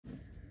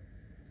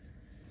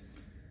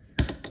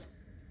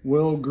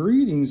Well,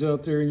 greetings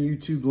out there in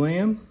YouTube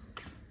land.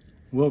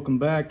 Welcome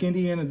back.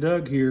 Indiana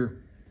Doug here.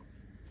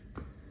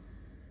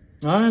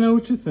 I know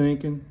what you're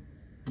thinking.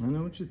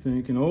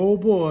 Oh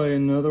boy,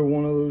 another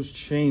one of those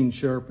chain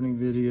sharpening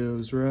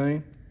videos,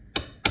 right?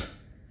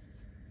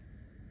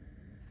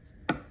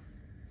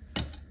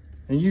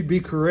 And you'd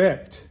be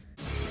correct.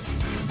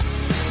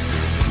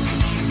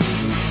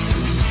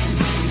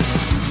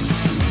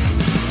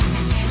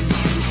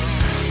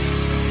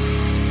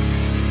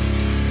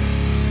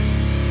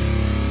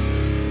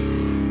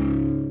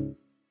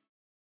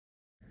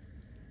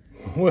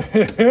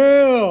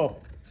 Well,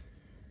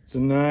 it's a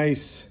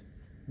nice,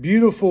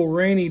 beautiful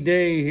rainy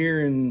day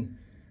here in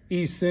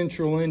East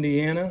Central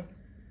Indiana.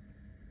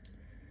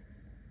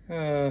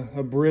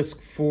 A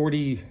brisk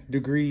 40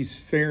 degrees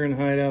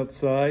Fahrenheit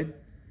outside.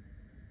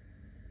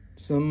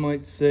 Some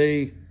might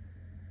say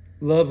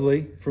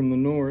lovely from the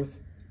north.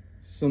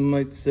 Some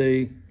might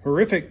say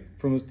horrific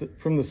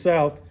from the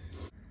south.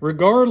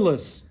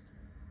 Regardless,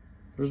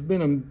 there's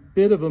been a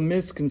bit of a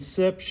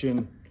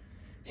misconception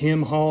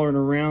him hollering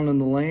around in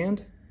the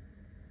land,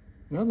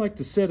 and I'd like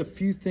to set a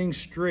few things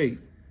straight.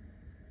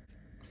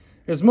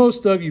 As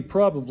most of you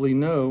probably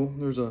know,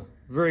 there's a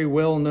very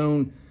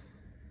well-known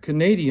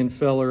Canadian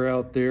feller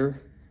out there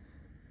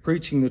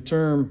preaching the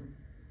term,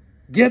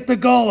 "Get the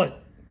gullet."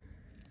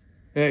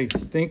 Hey,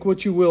 think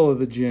what you will of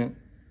the gent,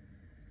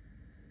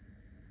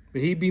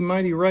 but he'd be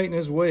mighty right in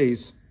his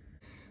ways.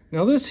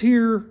 Now this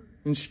here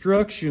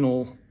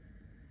instructional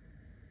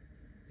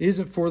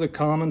isn't for the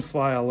common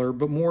filer,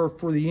 but more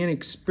for the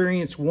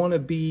inexperienced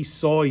wannabe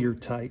sawyer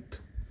type.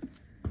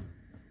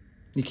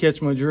 You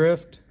catch my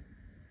drift?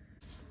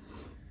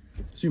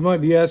 So you might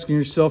be asking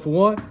yourself,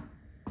 what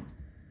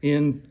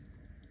in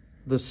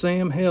the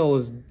Sam hell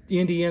is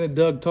Indiana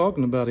Doug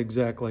talking about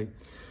exactly?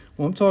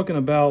 Well, I'm talking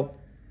about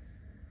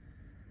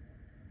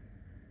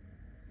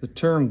the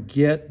term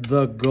 "get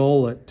the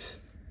gullet."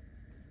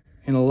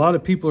 And a lot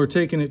of people are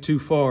taking it too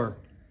far.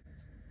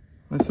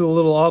 I feel a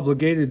little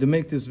obligated to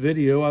make this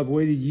video. I've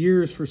waited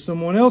years for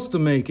someone else to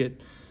make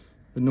it,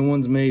 but no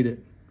one's made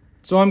it.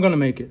 So I'm going to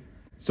make it.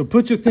 So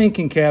put your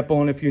thinking cap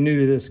on if you're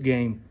new to this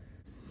game.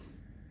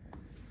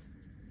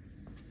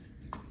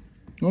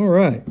 All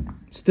right,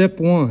 step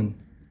one,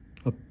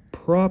 a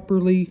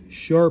properly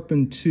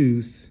sharpened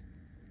tooth.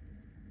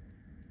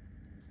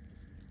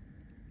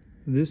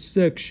 This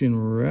section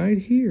right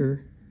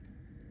here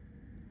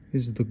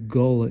is the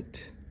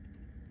gullet,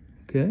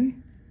 okay?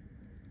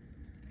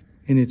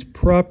 And it's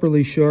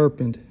properly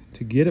sharpened.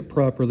 To get it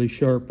properly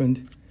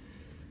sharpened,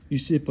 you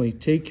simply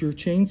take your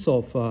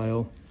chainsaw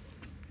file,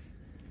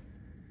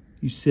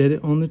 you set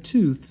it on the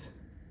tooth,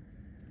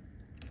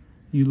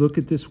 you look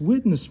at this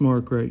witness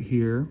mark right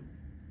here,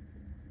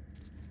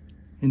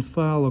 and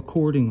file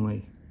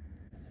accordingly.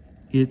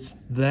 It's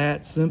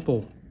that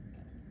simple.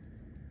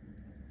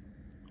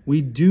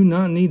 We do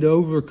not need to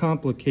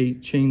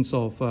overcomplicate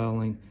chainsaw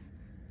filing.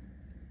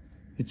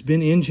 It's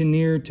been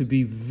engineered to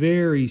be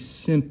very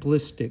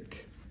simplistic.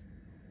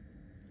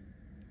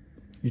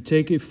 You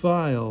take a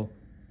file,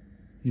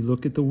 you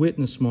look at the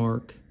witness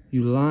mark,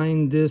 you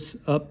line this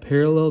up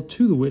parallel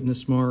to the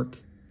witness mark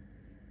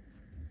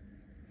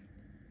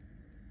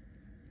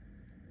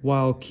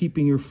while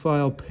keeping your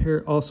file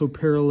also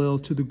parallel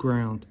to the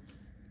ground.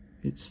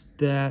 It's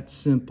that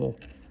simple.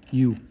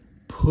 You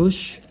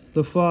push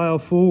the file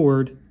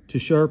forward to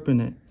sharpen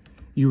it.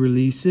 You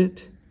release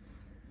it.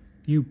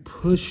 You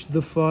push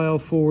the file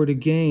forward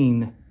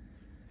again.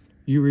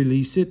 You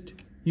release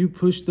it. You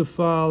push the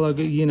file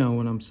again. You know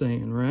what I'm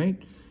saying, right?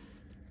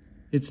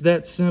 It's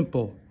that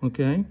simple,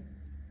 okay?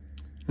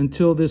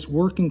 Until this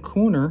working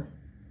corner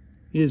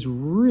is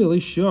really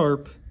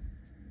sharp.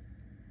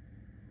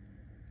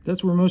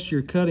 That's where most of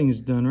your cutting is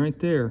done, right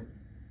there.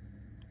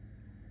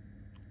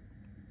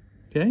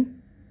 Okay?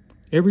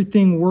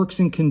 Everything works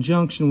in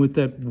conjunction with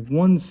that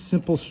one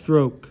simple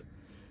stroke.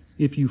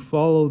 If you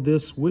follow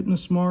this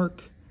witness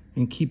mark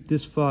and keep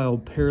this file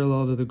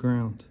parallel to the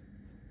ground,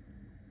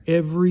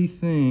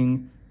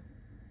 everything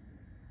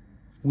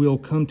will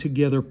come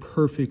together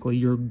perfectly.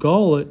 Your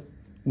gullet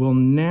will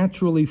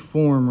naturally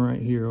form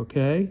right here,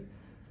 okay?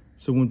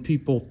 So when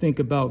people think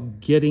about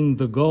getting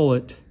the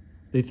gullet,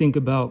 they think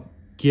about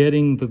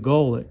getting the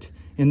gullet.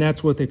 And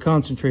that's what they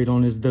concentrate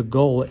on, is the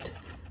gullet.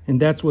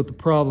 And that's what the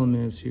problem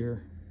is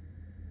here.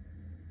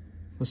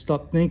 Let's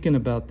stop thinking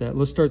about that.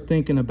 Let's start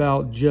thinking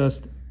about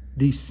just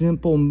the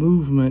simple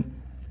movement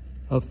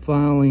of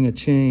filing a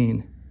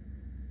chain.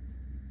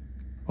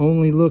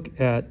 Only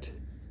look at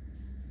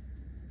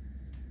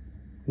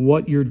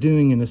what you're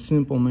doing in a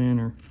simple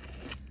manner.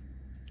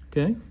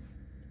 Okay?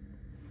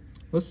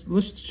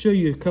 Let's show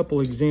you a couple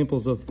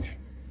examples of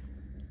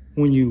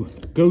when you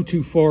go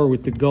too far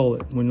with the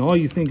gullet. When all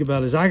you think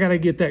about is, I gotta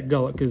get that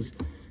gullet because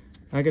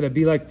I gotta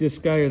be like this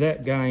guy or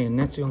that guy, and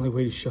that's the only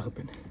way to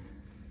sharpen.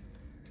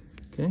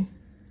 Okay?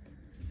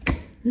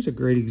 Here's a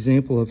great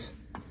example of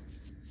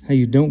how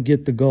you don't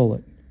get the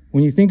gullet.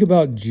 When you think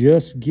about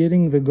just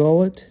getting the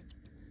gullet,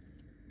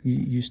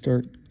 you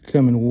start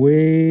coming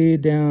way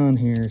down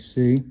here,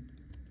 see?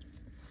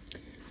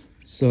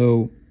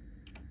 So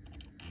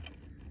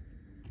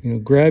you know,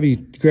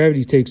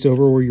 gravity takes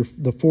over, or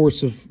the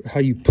force of how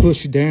you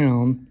push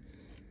down.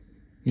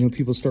 You know,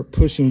 people start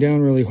pushing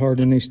down really hard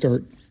and they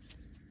start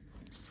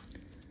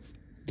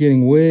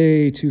getting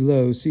way too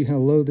low. See how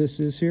low this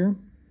is here?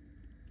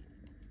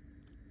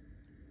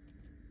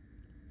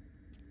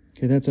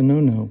 Okay, that's a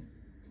no-no.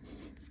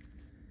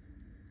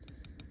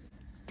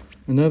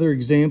 Another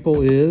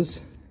example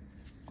is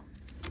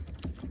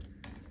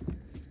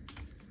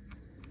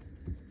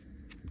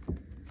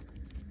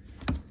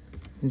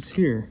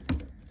here.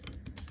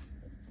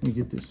 Let me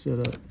get this set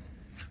up.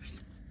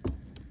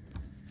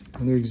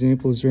 Another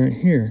example is right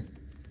here.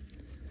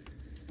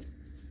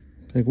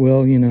 Like,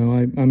 well, you know,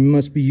 I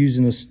must be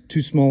using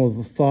too small of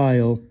a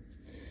file,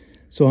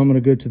 so I'm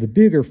going to go to the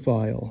bigger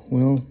file.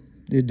 Well,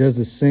 it does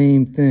the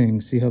same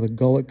thing. See how the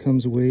gullet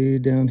comes way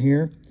down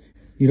here?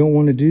 You don't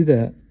want to do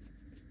that.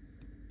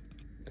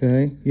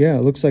 Okay, yeah,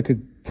 it looks like a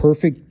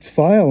perfect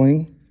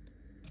filing,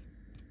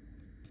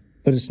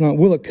 but it's not.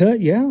 Will it cut?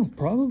 Yeah,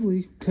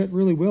 probably cut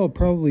really well.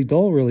 Probably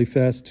dull really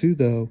fast too,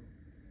 though.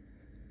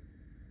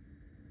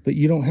 But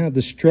you don't have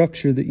the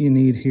structure that you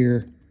need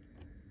here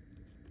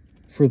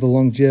for the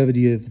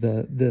longevity of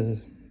to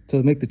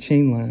make the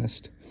chain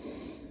last.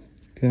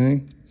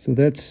 Okay, so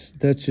that's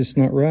just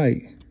not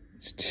right.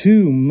 It's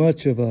too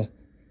much of an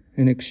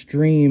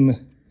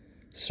extreme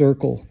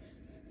circle,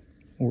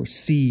 or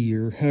C,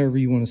 or however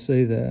you want to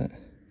say that.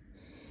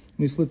 Let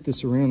me flip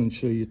this around and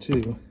show you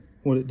too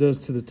what it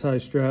does to the tie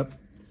strap.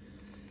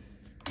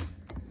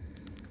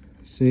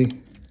 See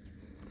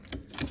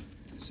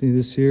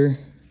this here?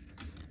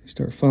 You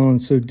start filing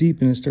so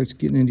deep and it starts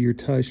getting into your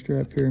tie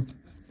strap here.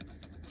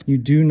 You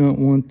do not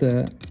want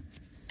that.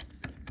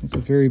 That's a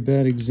very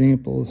bad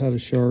example of how to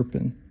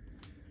sharpen.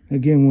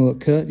 Again, will it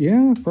cut?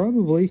 Yeah,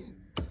 probably.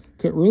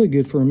 Cut really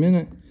good for a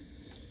minute.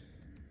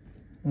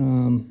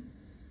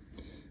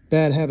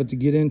 Bad habit to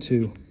get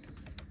into.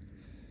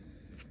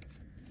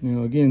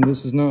 Now, again,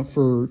 this is not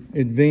for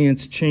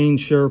advanced chain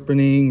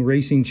sharpening,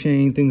 racing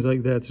chain, things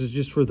like that. This is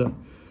just for the,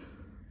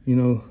 you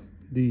know,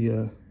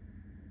 the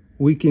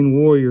weekend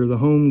warrior, the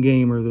home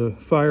gamer, the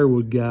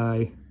firewood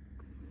guy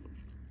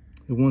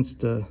who wants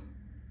to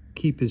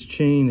keep his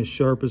chain as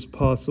sharp as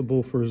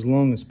possible for as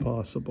long as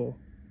possible.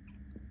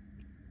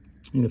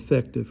 And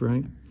effective,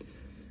 right?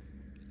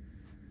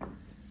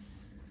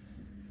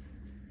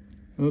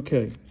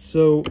 Okay,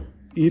 so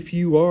if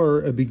you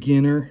are a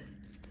beginner,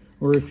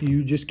 or if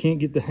you just can't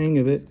get the hang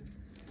of it,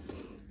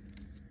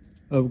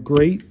 a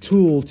great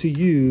tool to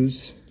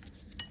use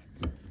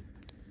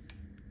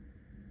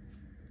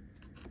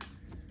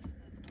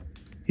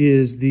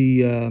is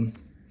the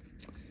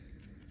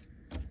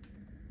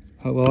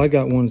well, I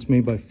got one that's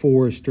made by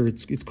Forrester.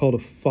 It's called a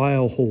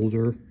file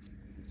holder,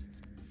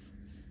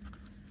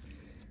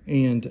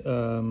 and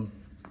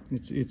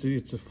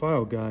it's a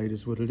file guide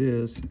is what it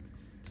is.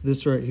 It's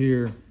this right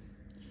here.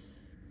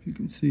 If you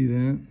can see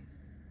that,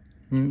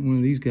 right? One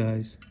of these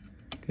guys,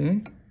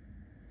 okay?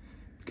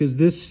 Because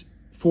this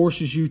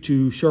forces you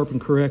to sharpen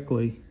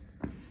correctly.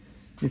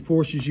 It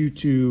forces you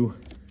to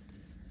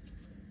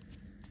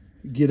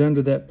get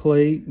under that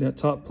plate, that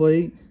top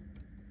plate,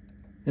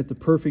 at the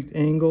perfect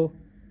angle.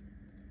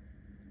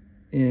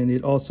 And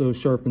it also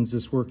sharpens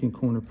this working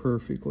corner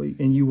perfectly.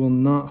 And you will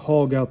not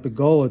hog out the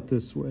gullet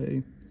this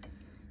way.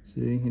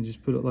 See, and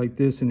just put it like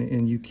this,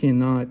 and you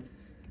cannot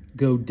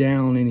go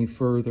down any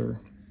further.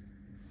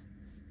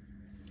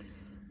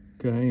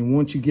 Okay, and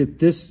once you get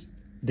this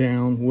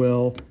down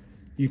well,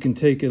 you can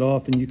take it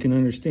off and you can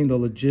understand the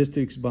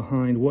logistics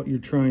behind what you're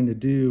trying to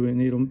do,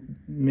 and it'll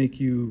make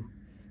you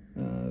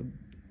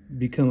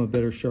become a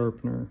better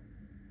sharpener.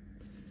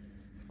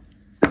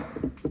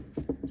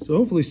 So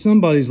hopefully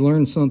somebody's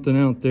learned something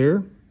out there.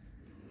 If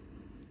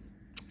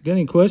you got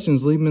any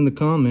questions, leave them in the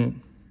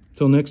comment.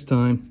 Till next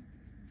time,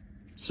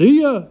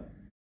 see ya!